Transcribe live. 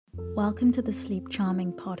Welcome to the Sleep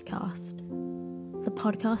Charming podcast, the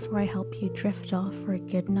podcast where I help you drift off for a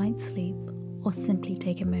good night's sleep or simply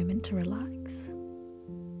take a moment to relax.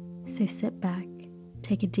 So sit back,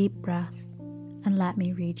 take a deep breath, and let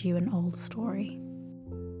me read you an old story.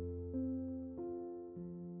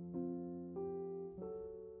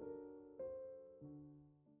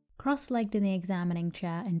 Cross-legged in the examining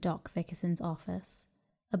chair in Doc Vickerson's office,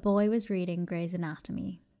 a boy was reading Gray's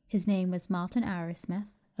Anatomy. His name was Martin Arrowsmith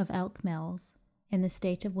of Elk Mills, in the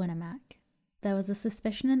state of Winnemac. There was a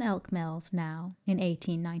suspicion in Elk Mills now, in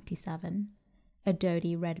 1897, a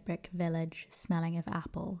dodgy red brick village smelling of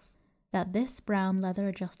apples, that this brown leather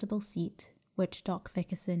adjustable seat, which Doc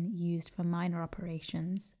Vickerson used for minor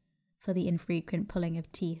operations, for the infrequent pulling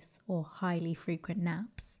of teeth or highly frequent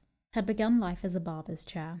naps, had begun life as a barber's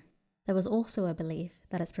chair. There was also a belief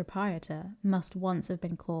that its proprietor must once have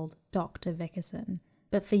been called Dr. Vickerson,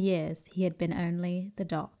 but for years he had been only the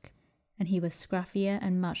Doc, and he was scruffier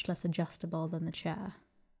and much less adjustable than the chair.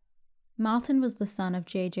 Martin was the son of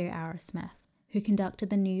J.J. Arrowsmith, who conducted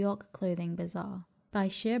the New York clothing bazaar. By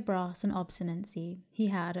sheer brass and obstinacy, he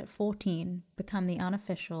had, at 14, become the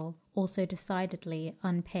unofficial, also decidedly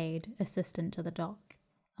unpaid, assistant to the Doc.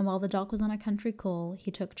 And while the Doc was on a country call,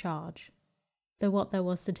 he took charge. Though what there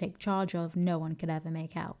was to take charge of, no one could ever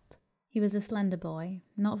make out. He was a slender boy,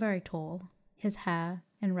 not very tall. His hair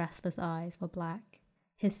and restless eyes were black,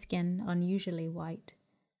 his skin unusually white,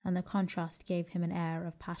 and the contrast gave him an air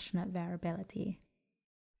of passionate variability.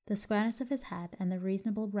 The squareness of his head and the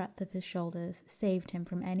reasonable breadth of his shoulders saved him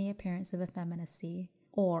from any appearance of effeminacy,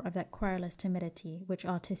 or of that querulous timidity which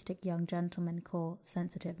artistic young gentlemen call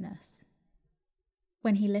sensitiveness.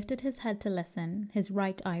 When he lifted his head to listen, his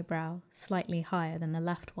right eyebrow, slightly higher than the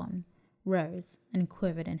left one, rose and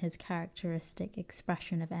quivered in his characteristic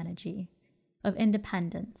expression of energy, of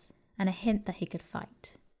independence, and a hint that he could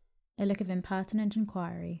fight. A look of impertinent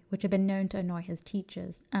inquiry, which had been known to annoy his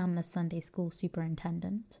teachers and the Sunday school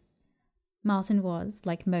superintendent. Martin was,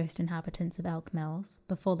 like most inhabitants of Elk Mills,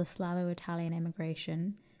 before the Slavo-Italian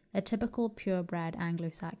immigration, a typical purebred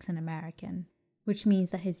Anglo-Saxon American, which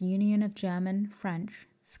means that his union of German, French,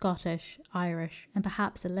 Scottish, Irish, and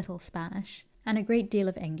perhaps a little Spanish, and a great deal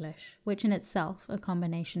of English, which in itself a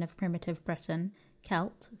combination of primitive Briton,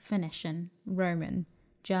 Celt, Phoenician, Roman,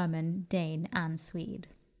 German, Dane, and Swede.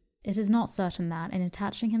 It is not certain that, in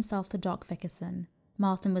attaching himself to Doc Vickerson,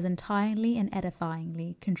 Martin was entirely and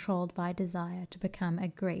edifyingly controlled by a desire to become a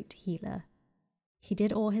great healer. He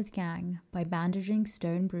did awe his gang by bandaging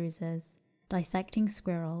stone bruises, dissecting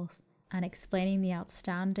squirrels, and explaining the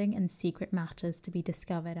outstanding and secret matters to be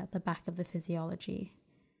discovered at the back of the physiology.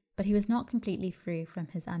 But he was not completely free from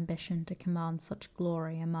his ambition to command such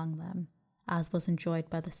glory among them, as was enjoyed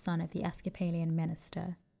by the son of the Episcopalian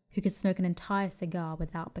minister, who could smoke an entire cigar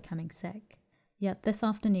without becoming sick. Yet this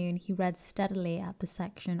afternoon he read steadily at the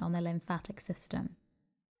section on the lymphatic system,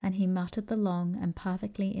 and he muttered the long and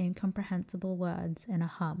perfectly incomprehensible words in a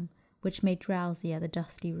hum which made drowsier the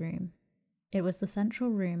dusty room. It was the central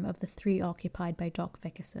room of the three occupied by Doc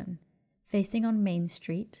Vickerson, facing on Main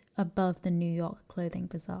Street above the New York clothing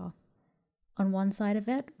bazaar. On one side of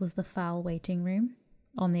it was the fowl waiting room,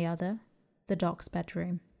 on the other, the Doc's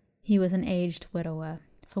bedroom. He was an aged widower.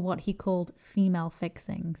 For what he called female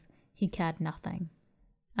fixings, he cared nothing.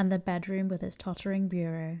 And the bedroom with its tottering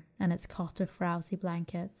bureau and its cot of frowsy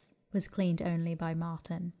blankets was cleaned only by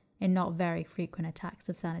Martin, in not very frequent attacks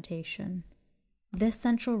of sanitation. This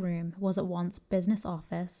central room was at once business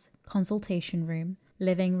office, consultation room,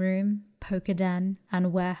 living room, poker den,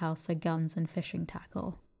 and warehouse for guns and fishing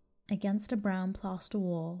tackle. Against a brown plaster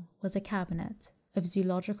wall was a cabinet of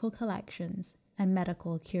zoological collections and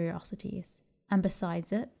medical curiosities, and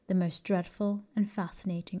besides it, the most dreadful and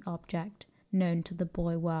fascinating object known to the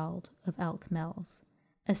boy world of Elk Mills,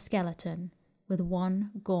 a skeleton with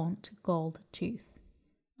one gaunt gold tooth.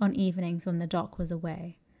 On evenings when the Doc was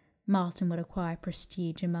away, Martin would acquire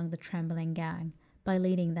prestige among the trembling gang by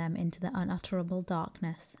leading them into the unutterable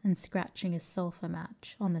darkness and scratching a sulphur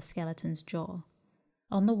match on the skeleton's jaw.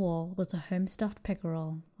 On the wall was a home-stuffed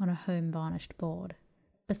pickerel on a home-varnished board.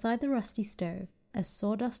 Beside the rusty stove, a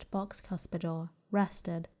sawdust box cuspidor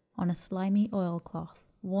rested on a slimy oilcloth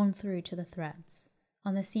worn through to the threads.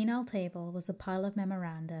 On the senile table was a pile of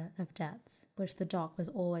memoranda of debts, which the Doc was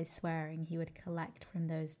always swearing he would collect from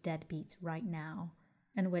those deadbeats right now,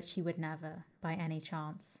 and which he would never, by any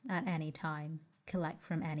chance, at any time, collect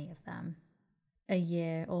from any of them. A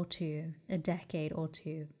year or two, a decade or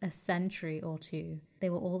two, a century or two, they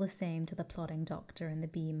were all the same to the plodding doctor in the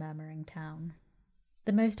bee-murmuring town.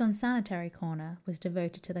 The most unsanitary corner was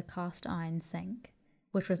devoted to the cast-iron sink,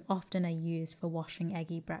 which was oftener used for washing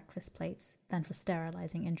eggy breakfast plates than for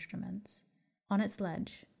sterilizing instruments. On its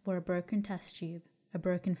ledge were a broken test tube, a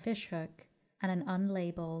broken fish hook, and an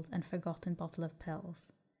unlabeled and forgotten bottle of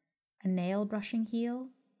pills. A nail-brushing heel,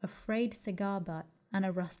 a frayed cigar butt, and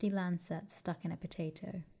a rusty lancet stuck in a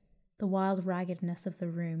potato. The wild raggedness of the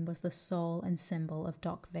room was the soul and symbol of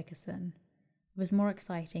Doc Vickerson. It was more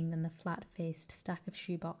exciting than the flat-faced stack of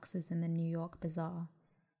shoeboxes in the New York bazaar.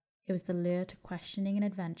 It was the lure to questioning and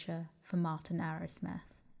adventure for Martin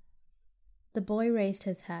Arrowsmith. The boy raised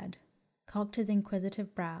his head, cocked his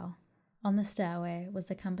inquisitive brow. On the stairway was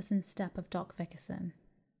the cumbersome step of Doc Vickerson.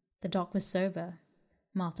 The doc was sober.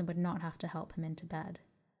 Martin would not have to help him into bed.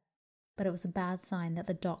 But it was a bad sign that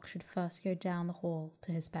the doc should first go down the hall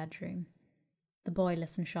to his bedroom. The boy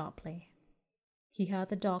listened sharply. He heard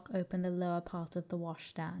the doc open the lower part of the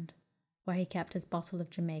washstand, where he kept his bottle of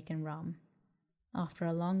Jamaican rum. After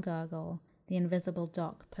a long gurgle, the invisible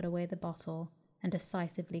doc put away the bottle and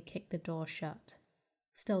decisively kicked the door shut.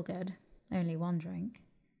 Still good, only one drink.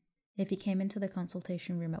 If he came into the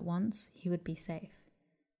consultation room at once, he would be safe.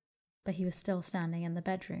 But he was still standing in the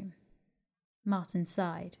bedroom. Martin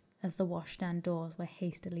sighed as the washstand doors were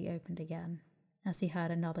hastily opened again, as he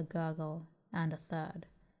heard another gurgle and a third.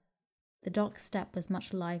 The doc's step was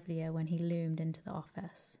much livelier when he loomed into the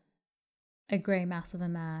office. A grey mass of a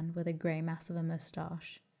man with a grey mass of a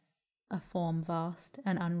moustache, a form vast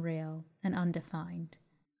and unreal and undefined,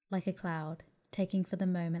 like a cloud, taking for the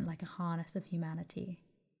moment like a harness of humanity.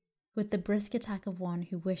 With the brisk attack of one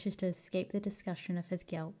who wishes to escape the discussion of his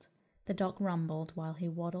guilt, the doc rumbled while he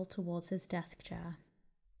waddled towards his desk chair.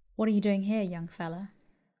 "What are you doing here, young fella?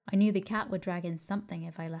 I knew the cat would drag in something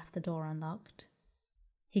if I left the door unlocked."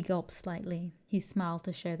 He gulped slightly. He smiled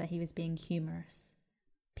to show that he was being humorous.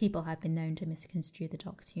 People had been known to misconstrue the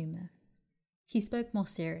doc's humor. He spoke more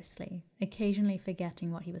seriously, occasionally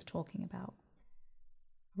forgetting what he was talking about.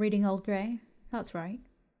 "Reading Old Grey? That's right.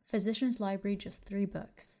 Physician's Library, just 3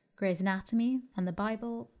 books. Grey's Anatomy, and the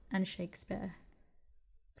Bible, and Shakespeare.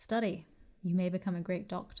 Study. You may become a great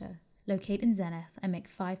doctor. Locate in Zenith and make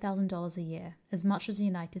 $5,000 a year, as much as a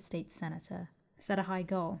United States Senator. Set a high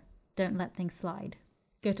goal. Don't let things slide.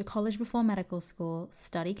 Go to college before medical school,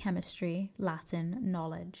 study chemistry, Latin,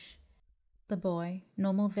 knowledge." The boy,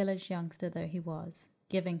 normal village youngster though he was,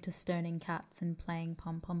 giving to stoning cats and playing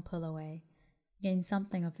pom-pom pull-away, gained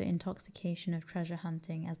something of the intoxication of treasure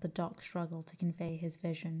hunting as the doc struggled to convey his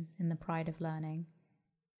vision in the pride of learning.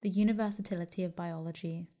 The universality of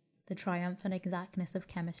biology, the triumphant exactness of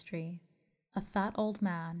chemistry. A fat old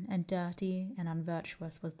man, and dirty and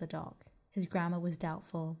unvirtuous was the doc. His grammar was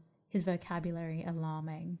doubtful, his vocabulary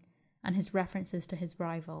alarming, and his references to his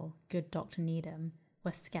rival, good Dr. Needham,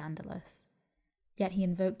 were scandalous. Yet he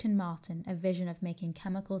invoked in Martin a vision of making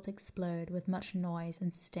chemicals explode with much noise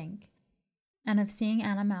and stink, and of seeing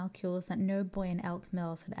animalcules that no boy in Elk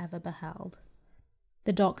Mills had ever beheld.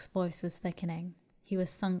 The doc's voice was thickening. He was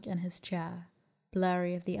sunk in his chair,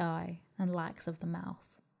 blurry of the eye and lax of the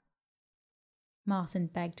mouth. Martin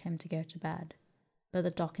begged him to go to bed, but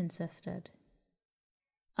the doc insisted.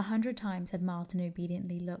 100 times had Martin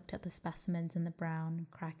obediently looked at the specimens in the brown,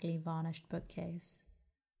 crackly varnished bookcase.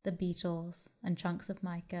 The beetles and chunks of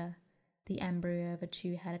mica, the embryo of a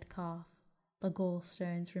 2-headed calf, the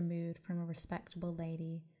gallstones removed from a respectable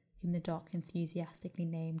lady whom the doc enthusiastically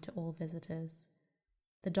named to all visitors.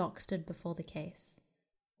 The doc stood before the case,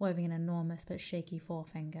 waving an enormous but shaky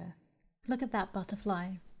forefinger. "Look at that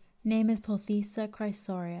butterfly. Name is Porthesa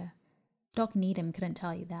chrysoria. Doc Needham couldn't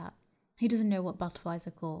tell you that. He doesn't know what butterflies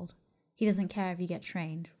are called. He doesn't care if you get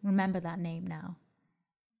trained. Remember that name now."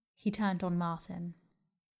 He turned on Martin.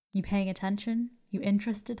 "You paying attention? You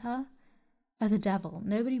interested her?" "Oh, the devil.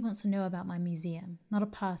 Nobody wants to know about my museum. Not a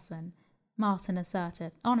person." Martin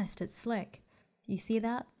asserted. "Honest, it's slick. You see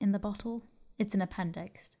that in the bottle? It's an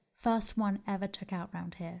appendix. First one ever took out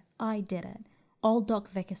round here. I did it. Old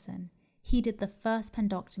Doc Vickerson. He did the first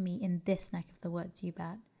pendoctomy in this neck of the woods, you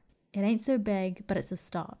bet. It ain't so big, but it's a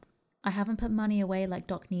start. I haven't put money away like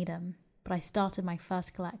Doc Needham, but I started my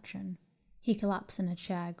first collection." He collapsed in a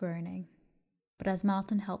chair, groaning. But as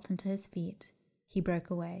Martin helped him to his feet, he broke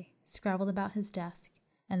away, scrabbled about his desk,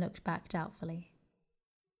 and looked back doubtfully.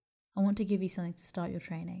 "I want to give you something to start your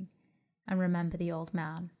training. And remember the old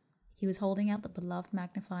man." He was holding out the beloved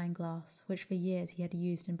magnifying glass, which for years he had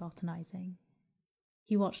used in botanizing.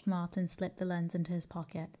 He watched Martin slip the lens into his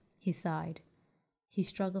pocket. He sighed. He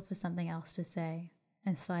struggled for something else to say,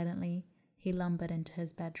 and silently he lumbered into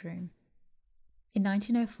his bedroom. In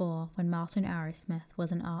 1904, when Martin Arrowsmith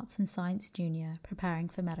was an arts and science junior preparing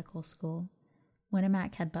for medical school,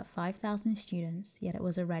 Winnemac had but 5,000 students, yet it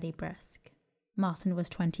was already brisk. Martin was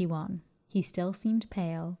 21. He still seemed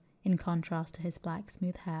pale, in contrast to his black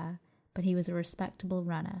smooth hair, but he was a respectable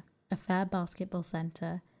runner, a fair basketball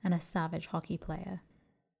center, and a savage hockey player.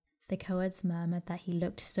 The co-eds murmured that he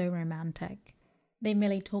looked so romantic. They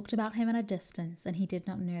merely talked about him at a distance, and he did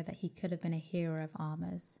not know that he could have been a hero of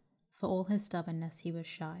armors. For all his stubbornness, he was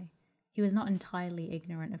shy. He was not entirely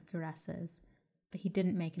ignorant of caresses, but he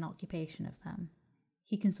didn't make an occupation of them.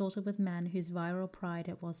 He consorted with men whose virile pride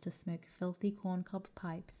it was to smoke filthy corncob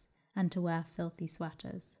pipes and to wear filthy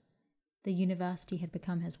sweaters. The university had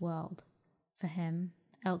become his world. For him,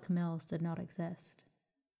 Elk Mills did not exist.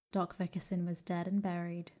 Doc Vickerson was dead and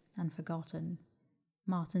buried and forgotten.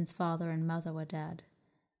 Martin's father and mother were dead,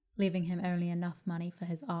 leaving him only enough money for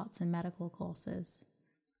his arts and medical courses.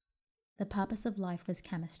 The purpose of life was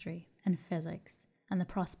chemistry and physics and the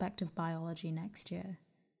prospect of biology next year.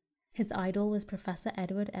 His idol was Professor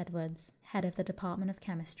Edward Edwards, head of the Department of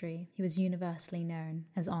Chemistry. He was universally known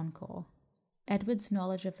as Encore. Edwards'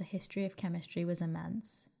 knowledge of the history of chemistry was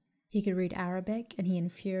immense. He could read Arabic, and he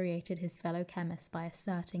infuriated his fellow chemists by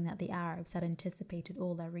asserting that the Arabs had anticipated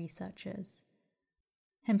all their researchers.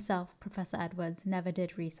 Himself, Professor Edwards, never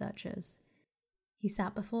did researches. He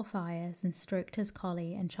sat before fires and stroked his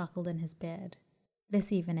collie and chuckled in his beard.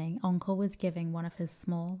 This evening, Encore was giving one of his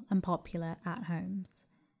small and popular at-homes.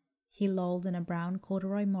 He lolled in a brown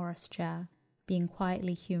corduroy Morris chair, being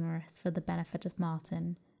quietly humorous for the benefit of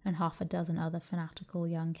Martin and half a dozen other fanatical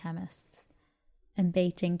young chemists, and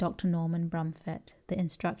baiting Dr. Norman Brumfitt, the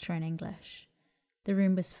instructor in English. The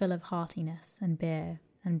room was full of heartiness and beer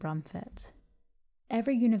and Brumfitt.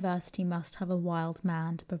 Every university must have a wild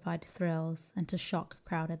man to provide thrills and to shock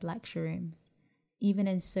crowded lecture rooms, even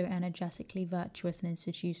in so energetically virtuous an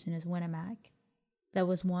institution as Winnemac. There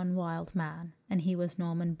was one wild man, and he was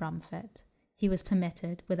Norman Brumfitt. He was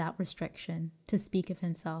permitted, without restriction, to speak of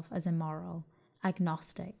himself as immoral,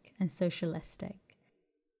 agnostic, and socialistic,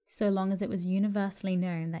 so long as it was universally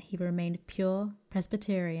known that he remained pure,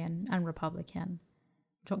 Presbyterian, and Republican.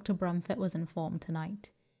 Dr. Brumfitt was informed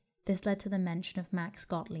tonight. This led to the mention of Max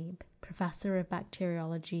Gottlieb, professor of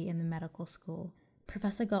bacteriology in the medical school.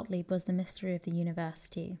 Professor Gottlieb was the mystery of the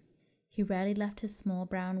university. He rarely left his small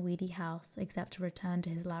brown weedy house except to return to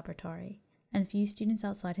his laboratory, and few students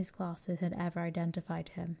outside his classes had ever identified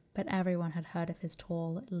him, but everyone had heard of his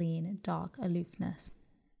tall, lean, dark aloofness.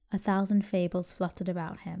 1,000 fables fluttered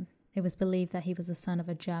about him. It was believed that he was the son of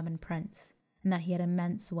a German prince, and that he had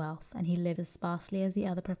immense wealth, and he lived as sparsely as the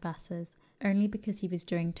other professors, only because he was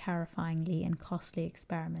doing terrifyingly and costly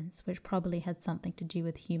experiments, which probably had something to do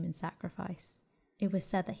with human sacrifice. It was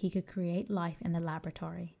said that he could create life in the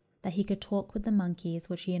laboratory, that he could talk with the monkeys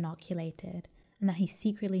which he inoculated, and that he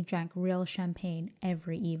secretly drank real champagne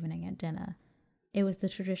every evening at dinner. It was the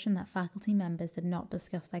tradition that faculty members did not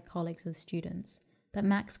discuss their colleagues with students, but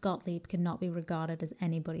Max Gottlieb could not be regarded as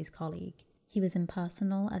anybody's colleague. He was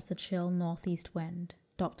impersonal as the chill northeast wind,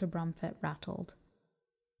 Dr. Brumfitt rattled.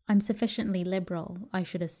 I'm sufficiently liberal, I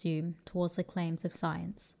should assume, towards the claims of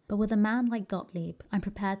science, but with a man like Gottlieb, I'm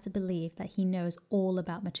prepared to believe that he knows all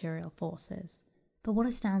about material forces. But what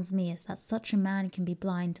astounds me is that such a man can be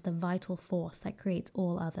blind to the vital force that creates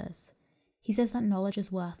all others. He says that knowledge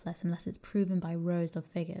is worthless unless it's proven by rows of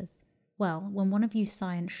figures. Well, when one of you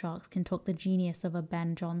science sharks can talk the genius of a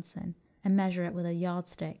Ben Jonson and measure it with a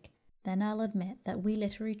yardstick, then I'll admit that we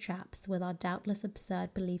literary chaps, with our doubtless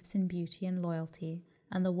absurd beliefs in beauty and loyalty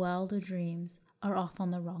and the world of dreams, are off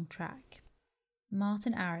on the wrong track.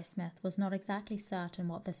 Martin Arrowsmith was not exactly certain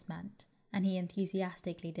what this meant, and he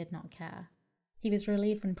enthusiastically did not care. He was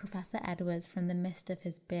relieved when Professor Edwards, from the mist of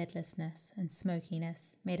his beardlessness and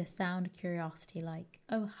smokiness, made a sound curiosity like,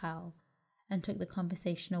 "Oh, hell," and took the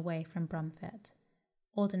conversation away from Brumfitt.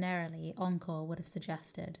 Ordinarily, Encore would have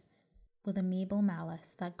suggested, with amoebal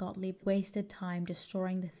malice, that Gottlieb wasted time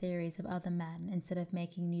destroying the theories of other men instead of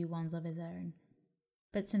making new ones of his own.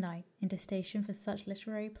 But tonight, in disdain for such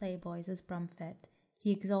literary playboys as Brumfitt,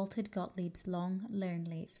 he exalted Gottlieb's long,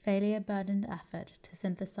 lonely, failure-burdened effort to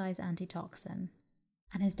synthesize antitoxin,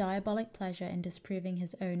 and his diabolic pleasure in disproving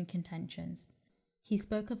his own contentions. He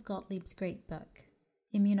spoke of Gottlieb's great book,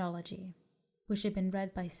 Immunology, which had been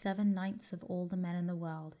read by 7/9 of all the men in the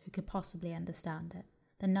world who could possibly understand it,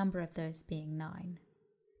 the number of those being 9.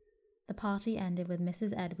 The party ended with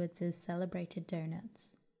Mrs. Edwards's celebrated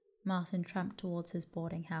donuts. Martin tramped towards his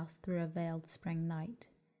boarding house through a veiled spring night.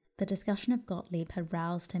 The discussion of Gottlieb had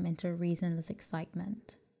roused him into reasonless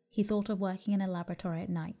excitement. He thought of working in a laboratory at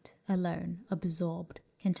night, alone, absorbed,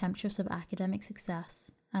 contemptuous of academic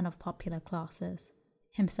success and of popular classes.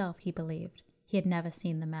 Himself, he believed. He had never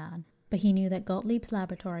seen the man, but he knew that Gottlieb's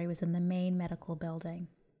laboratory was in the main medical building.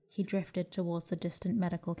 He drifted towards the distant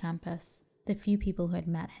medical campus. The few people who had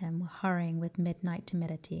met him were hurrying with midnight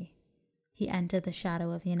timidity. He entered the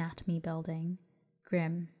shadow of the anatomy building,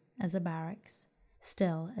 grim as a barracks,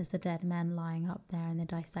 still as the dead men lying up there in the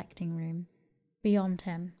dissecting room. Beyond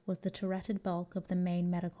him was the turreted bulk of the main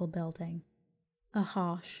medical building, a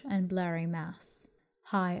harsh and blurry mass,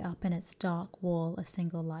 high up in its dark wall a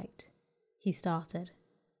single light. He started.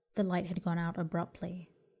 The light had gone out abruptly,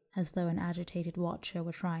 as though an agitated watcher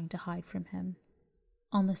were trying to hide from him.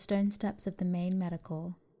 On the stone steps of the main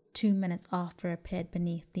medical, 2 minutes after appeared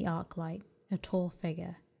beneath the arc light a tall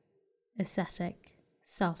figure, ascetic,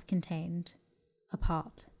 self-contained,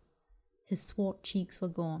 apart. His swart cheeks were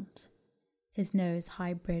gaunt, his nose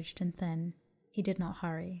high-bridged and thin. He did not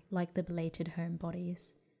hurry, like the belated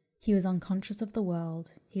homebodies. He was unconscious of the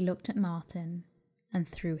world. He looked at Martin, and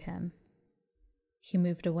through him. He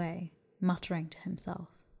moved away, muttering to himself.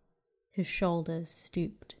 His shoulders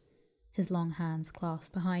stooped, his long hands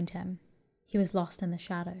clasped behind him. He was lost in the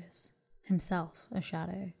shadows, himself a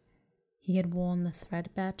shadow. He had worn the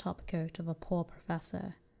threadbare topcoat of a poor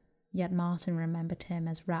professor, yet Martin remembered him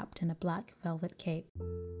as wrapped in a black velvet cape.